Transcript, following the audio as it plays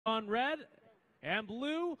on red and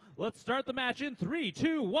blue. Let's start the match in 3,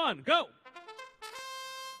 2, 1, go!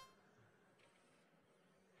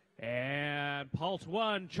 And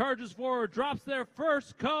PALT1 charges forward, drops their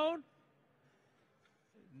first cone.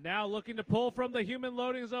 Now looking to pull from the human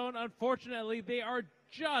loading zone. Unfortunately, they are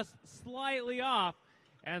just slightly off,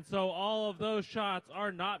 and so all of those shots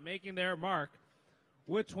are not making their mark.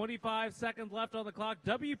 With 25 seconds left on the clock,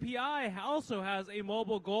 WPI also has a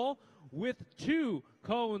mobile goal with 2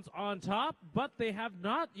 cones on top, but they have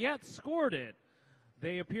not yet scored it.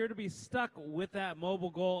 They appear to be stuck with that mobile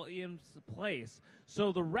goal in place.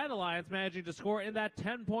 So the Red Alliance managing to score in that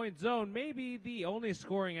 10-point zone may be the only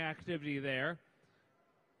scoring activity there.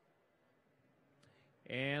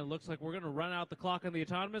 And looks like we're going to run out the clock in the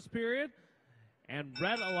autonomous period. And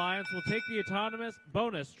Red Alliance will take the autonomous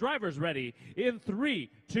bonus. Drivers ready in 3,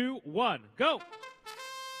 2, 1, go!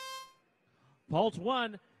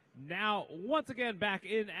 PALT1 now once again back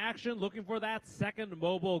in action, looking for that second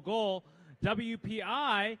mobile goal.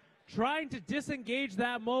 WPI trying to disengage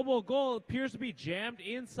that mobile goal. It appears to be jammed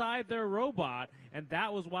inside their robot, and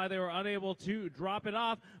that was why they were unable to drop it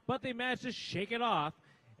off, but they managed to shake it off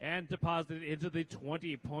and deposit it into the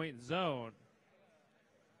 20-point zone.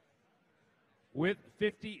 With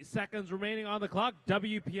 50 seconds remaining on the clock,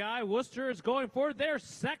 WPI Worcester is going for their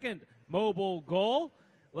second mobile goal.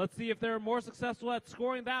 Let's see if they're more successful at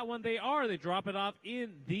scoring that one. They are. They drop it off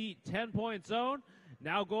in the 10-point zone.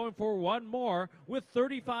 Now going for one more with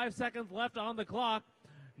 35 seconds left on the clock.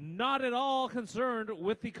 Not at all concerned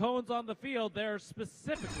with the cones on the field. They're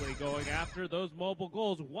specifically going after those mobile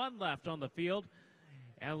goals. One left on the field.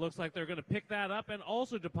 And it looks like they're going to pick that up and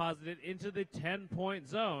also deposit it into the 10-point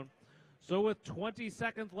zone. So with 20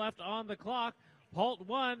 seconds left on the clock,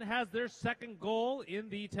 PALT1 has their second goal in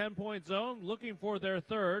the 10-point zone, looking for their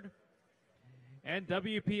third. And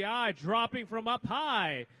WPI dropping from up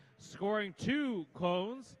high, scoring 2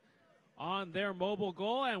 cones on their mobile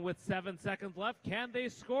goal. And with 7 seconds left, can they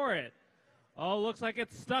score it? Oh, looks like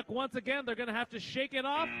it's stuck once again. They're going to have to shake it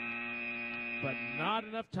off, but not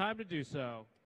enough time to do so.